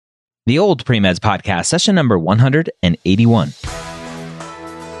The Old Pre-Meds Podcast, session number 181.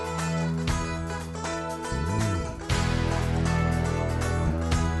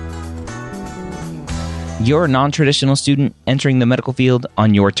 You're a non-traditional student entering the medical field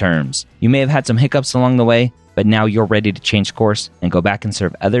on your terms. You may have had some hiccups along the way, but now you're ready to change course and go back and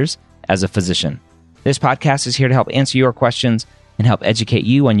serve others as a physician. This podcast is here to help answer your questions and help educate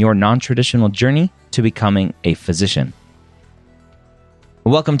you on your non-traditional journey to becoming a physician.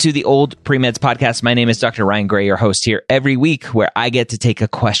 Welcome to the Old Pre-Meds Podcast. My name is Dr. Ryan Gray, your host here every week, where I get to take a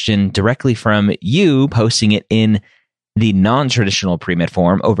question directly from you, posting it in the non-traditional pre-med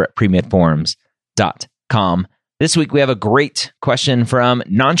forum over at premedforums.com. This week, we have a great question from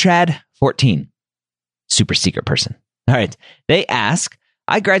Nontrad14, super secret person. All right. They ask,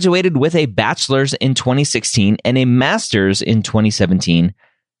 I graduated with a bachelor's in 2016 and a master's in 2017,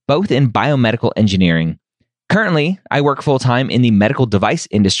 both in biomedical engineering. Currently, I work full-time in the medical device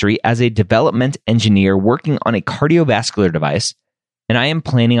industry as a development engineer working on a cardiovascular device, and I am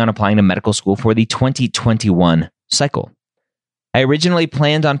planning on applying to medical school for the 2021 cycle. I originally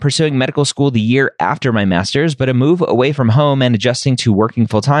planned on pursuing medical school the year after my master's, but a move away from home and adjusting to working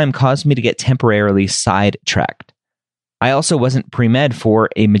full-time caused me to get temporarily sidetracked. I also wasn't pre-med for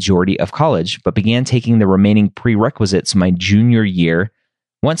a majority of college, but began taking the remaining prerequisites my junior year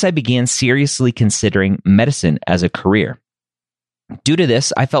once I began seriously considering medicine as a career. Due to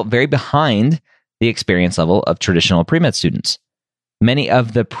this, I felt very behind the experience level of traditional pre-med students. Many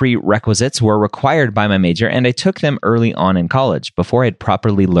of the prerequisites were required by my major, and I took them early on in college before I had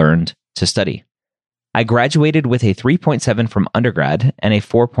properly learned to study. I graduated with a 3.7 from undergrad and a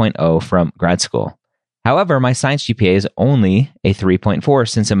 4.0 from grad school. However, my science GPA is only a 3.4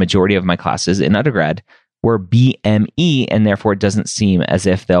 since a majority of my classes in undergrad were BME, and therefore it doesn't seem as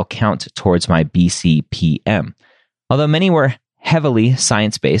if they'll count towards my BCPM. Although many were heavily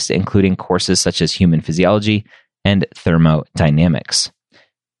science-based, including courses such as human physiology and thermodynamics.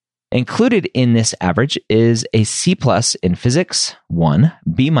 Included in this average is a C+ in physics 1,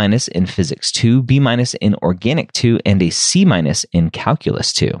 B- in physics 2, B- in organic 2, and a C- in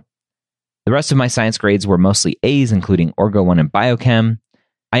calculus 2. The rest of my science grades were mostly A's, including Orgo 1 and Biochem.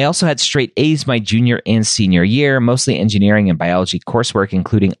 I also had straight A's my junior and senior year, mostly engineering and biology coursework,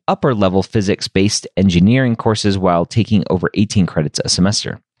 including upper-level physics-based engineering courses while taking over 18 credits a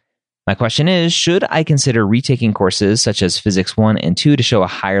semester. My question is, should I consider retaking courses such as Physics 1 and 2 to show a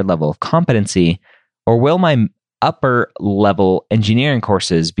higher level of competency, or will my upper-level engineering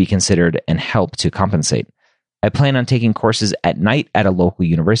courses be considered and help to compensate? I plan on taking courses at night at a local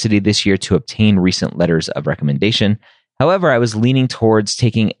university this year to obtain recent letters of recommendation. However, I was leaning towards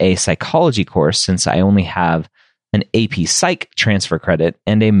taking a psychology course since I only have an AP Psych transfer credit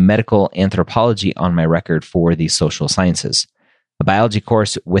and a medical anthropology on my record for the social sciences. A biology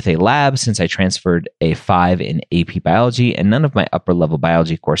course with a lab since I transferred a 5 in AP Biology and none of my upper-level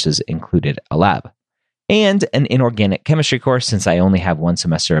biology courses included a lab. And an inorganic chemistry course since I only have one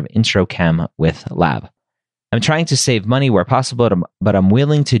semester of intro chem with lab. I'm trying to save money where possible, but I'm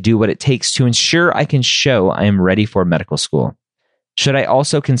willing to do what it takes to ensure I can show I am ready for medical school. Should I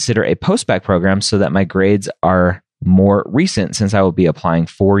also consider a post-bac program so that my grades are more recent since I will be applying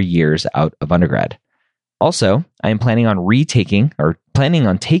 4 years out of undergrad? Also, I am planning on taking the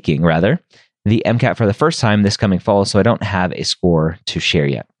MCAT for the first time this coming fall, so I don't have a score to share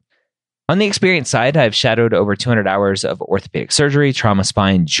yet. On the experience side, I've shadowed over 200 hours of orthopedic surgery, trauma,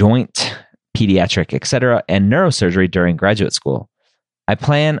 spine, joint, pediatric, etc., and neurosurgery during graduate school. I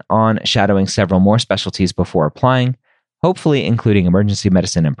plan on shadowing several more specialties before applying, hopefully including emergency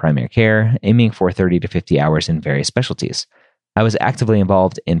medicine and primary care, aiming for 30 to 50 hours in various specialties. I was actively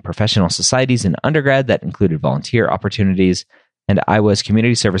involved in professional societies in undergrad that included volunteer opportunities, and I was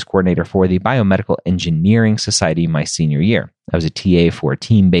community service coordinator for the Biomedical Engineering Society my senior year. I was a TA for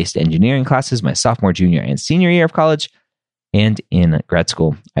team-based engineering classes my sophomore, junior, and senior year of college, and in grad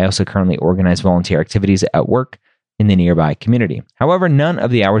school. I also currently organize volunteer activities at work in the nearby community. However, none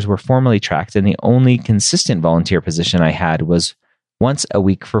of the hours were formally tracked, and the only consistent volunteer position I had was once a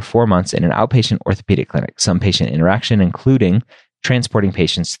week for 4 months in an outpatient orthopedic clinic, some patient interaction, including transporting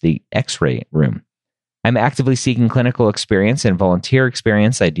patients to the X-ray room. I'm actively seeking clinical experience and volunteer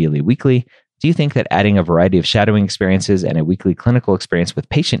experience, ideally weekly. Do you think that adding a variety of shadowing experiences and a weekly clinical experience with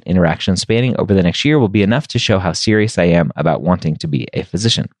patient interaction spanning over the next year will be enough to show how serious I am about wanting to be a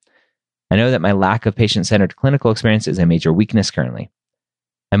physician? I know that my lack of patient-centered clinical experience is a major weakness currently.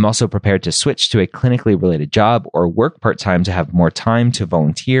 I'm also prepared to switch to a clinically related job or work part-time to have more time to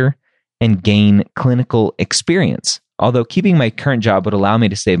volunteer and gain clinical experience. Although keeping my current job would allow me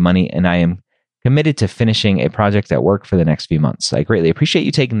to save money, and I am committed to finishing a project at work for the next few months. I greatly appreciate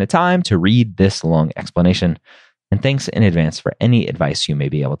you taking the time to read this long explanation, and thanks in advance for any advice you may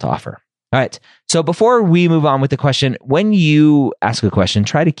be able to offer. All right. So before we move on with the question, when you ask a question,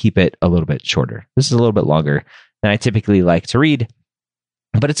 try to keep it a little bit shorter. This is a little bit longer than I typically like to read,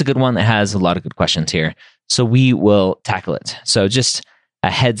 but it's a good one that has a lot of good questions here. So we will tackle it. So just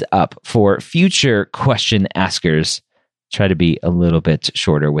a heads up for future question askers, try to be a little bit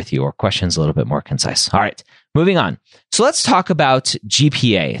shorter with your questions, a little bit more concise. All right. Moving on. So let's talk about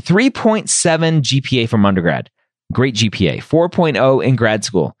GPA. 3.7 GPA from undergrad. Great GPA. 4.0 in grad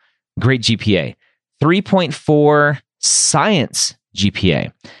school. Great GPA. 3.4 science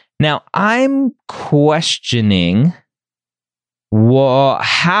GPA. Now, I'm questioning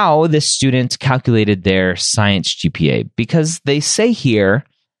how this student calculated their science GPA, because they say here,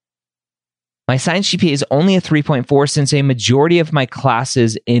 my science GPA is only a 3.4 since a majority of my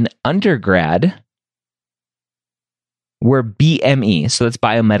classes in undergrad were BME, so that's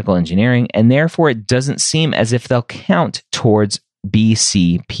biomedical engineering, and therefore it doesn't seem as if they'll count towards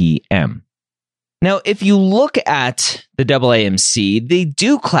BCPM. Now, if you look at the AAMC, they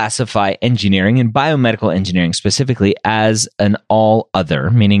do classify engineering and biomedical engineering specifically as an all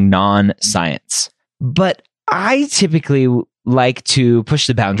other, meaning non-science. But I typically like to push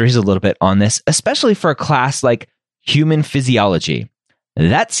the boundaries a little bit on this, especially for a class like human physiology.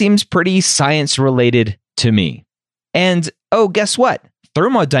 That seems pretty science related to me. And oh, guess what?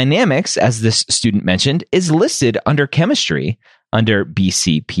 Thermodynamics, as this student mentioned, is listed under chemistry under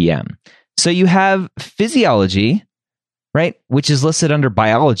BCPM. So you have physiology, right, which is listed under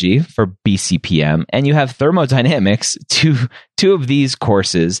biology for BCPM, and you have thermodynamics, two of these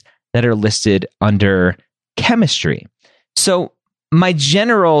courses that are listed under chemistry. So my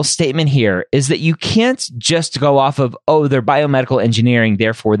general statement here is that you can't just go off of, oh, they're biomedical engineering,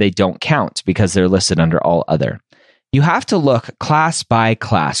 therefore they don't count because they're listed under all other. You have to look class by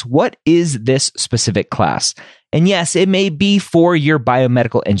class. What is this specific class? And yes, it may be for your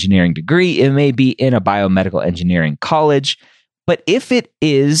biomedical engineering degree. It may be in a biomedical engineering college. But if it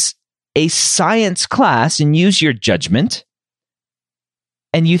is a science class, and use your judgment,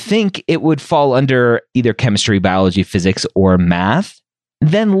 and you think it would fall under either chemistry, biology, physics, or math,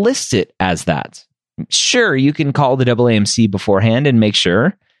 then list it as that. Sure, you can call the AAMC beforehand and make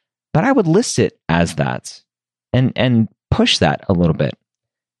sure, but I would list it as that and push that a little bit.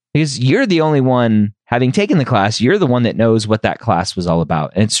 Because you're the only one, having taken the class, you're the one that knows what that class was all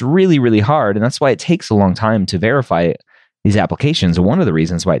about. And it's really, really hard. And that's why it takes a long time to verify these applications. One of the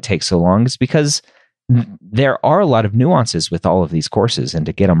reasons why it takes so long is because there are a lot of nuances with all of these courses, and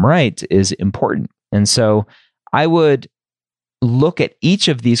to get them right is important. And so I would look at each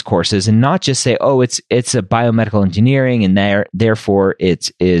of these courses and not just say, oh, it's a biomedical engineering, and therefore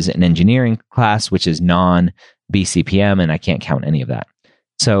it is an engineering class, which is non-BCPM, and I can't count any of that.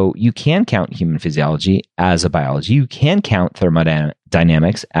 So you can count human physiology as a biology. You can count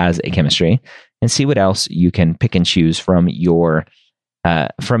thermodynamics as a chemistry, and see what else you can pick and choose from your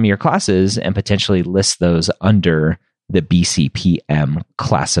classes, and potentially list those under the BCPM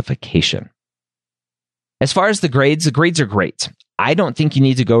classification. As far as the grades are great. I don't think you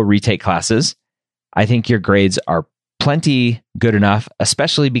need to go retake classes. I think your grades are plenty good enough,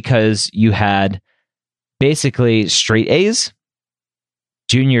 especially because you had basically straight A's,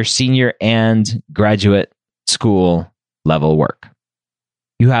 junior, senior, and graduate school level work.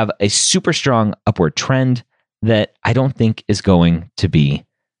 You have a super strong upward trend that I don't think is going to be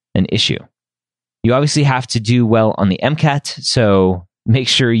an issue. You obviously have to do well on the MCAT, so make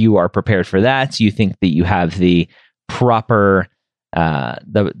sure you are prepared for that. You think that you have the proper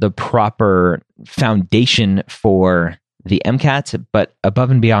the proper foundation for the MCAT, but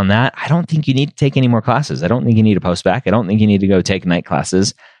above and beyond that, I don't think you need to take any more classes. I don't think you need a post-bac. I don't think you need to go take night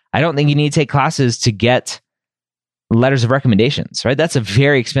classes. I don't think you need to take classes to get letters of recommendations, right? That's a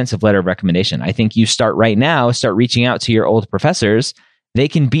very expensive letter of recommendation. I think you start right now, start reaching out to your old professors. They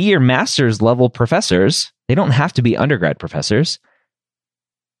can be your master's level professors. They don't have to be undergrad professors.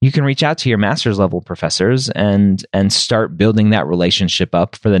 You can reach out to your master's level professors and start building that relationship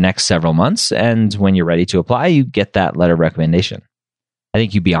up for the next several months. And when you're ready to apply, you get that letter of recommendation. I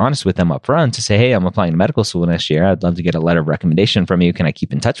think you be honest with them up front to say, hey, I'm applying to medical school next year. I'd love to get a letter of recommendation from you. Can I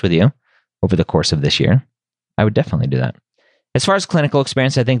keep in touch with you over the course of this year? I would definitely do that. As far as clinical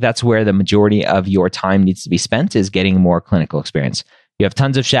experience, I think that's where the majority of your time needs to be spent, is getting more clinical experience. You have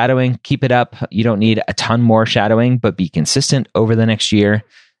tons of shadowing. Keep it up. You don't need a ton more shadowing, but be consistent over the next year.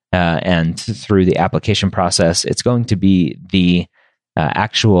 And through the application process, it's going to be the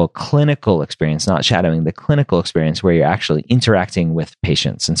actual clinical experience, not shadowing, the clinical experience where you're actually interacting with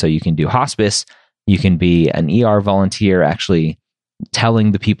patients. And so you can do hospice, you can be an ER volunteer, actually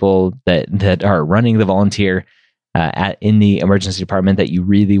telling the people that are running the volunteer in the emergency department that you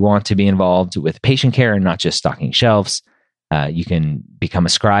really want to be involved with patient care and not just stocking shelves. You can become a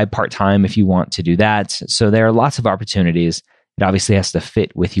scribe part-time if you want to do that. So there are lots of opportunities. It obviously has to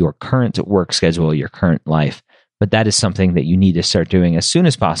fit with your current work schedule, your current life. But that is something that you need to start doing as soon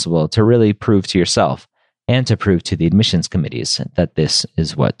as possible to really prove to yourself and to prove to the admissions committees that this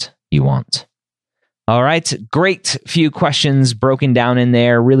is what you want. All right, great few questions broken down in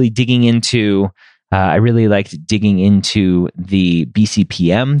there, really digging into, I really liked digging into the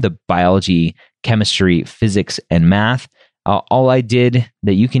BCPM, the biology, chemistry, physics, and math. All I did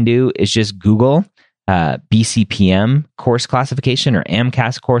that you can do is just Google BCPM course classification or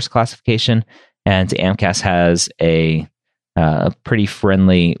AMCAS course classification. And AMCAS has a pretty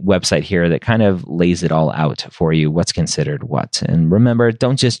friendly website here that kind of lays it all out for you, what's considered what. And remember,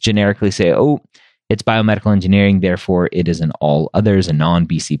 don't just generically say, oh, it's biomedical engineering, therefore it is an all others, a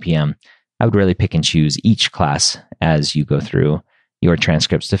non-BCPM. I would really pick and choose each class as you go through your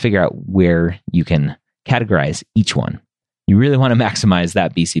transcripts to figure out where you can categorize each one. You really want to maximize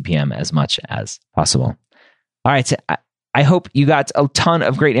that BCPM as much as possible. All right, I hope you got a ton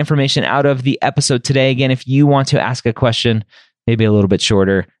of great information out of the episode today. Again, if you want to ask a question, maybe a little bit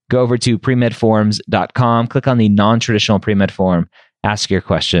shorter, go over to premedforums.com, click on the non-traditional pre-med forum, ask your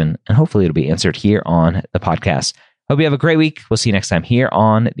question, and hopefully it'll be answered here on the podcast. Hope you have a great week. We'll see you next time here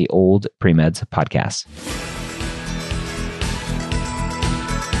on the Old Pre-Meds Podcast.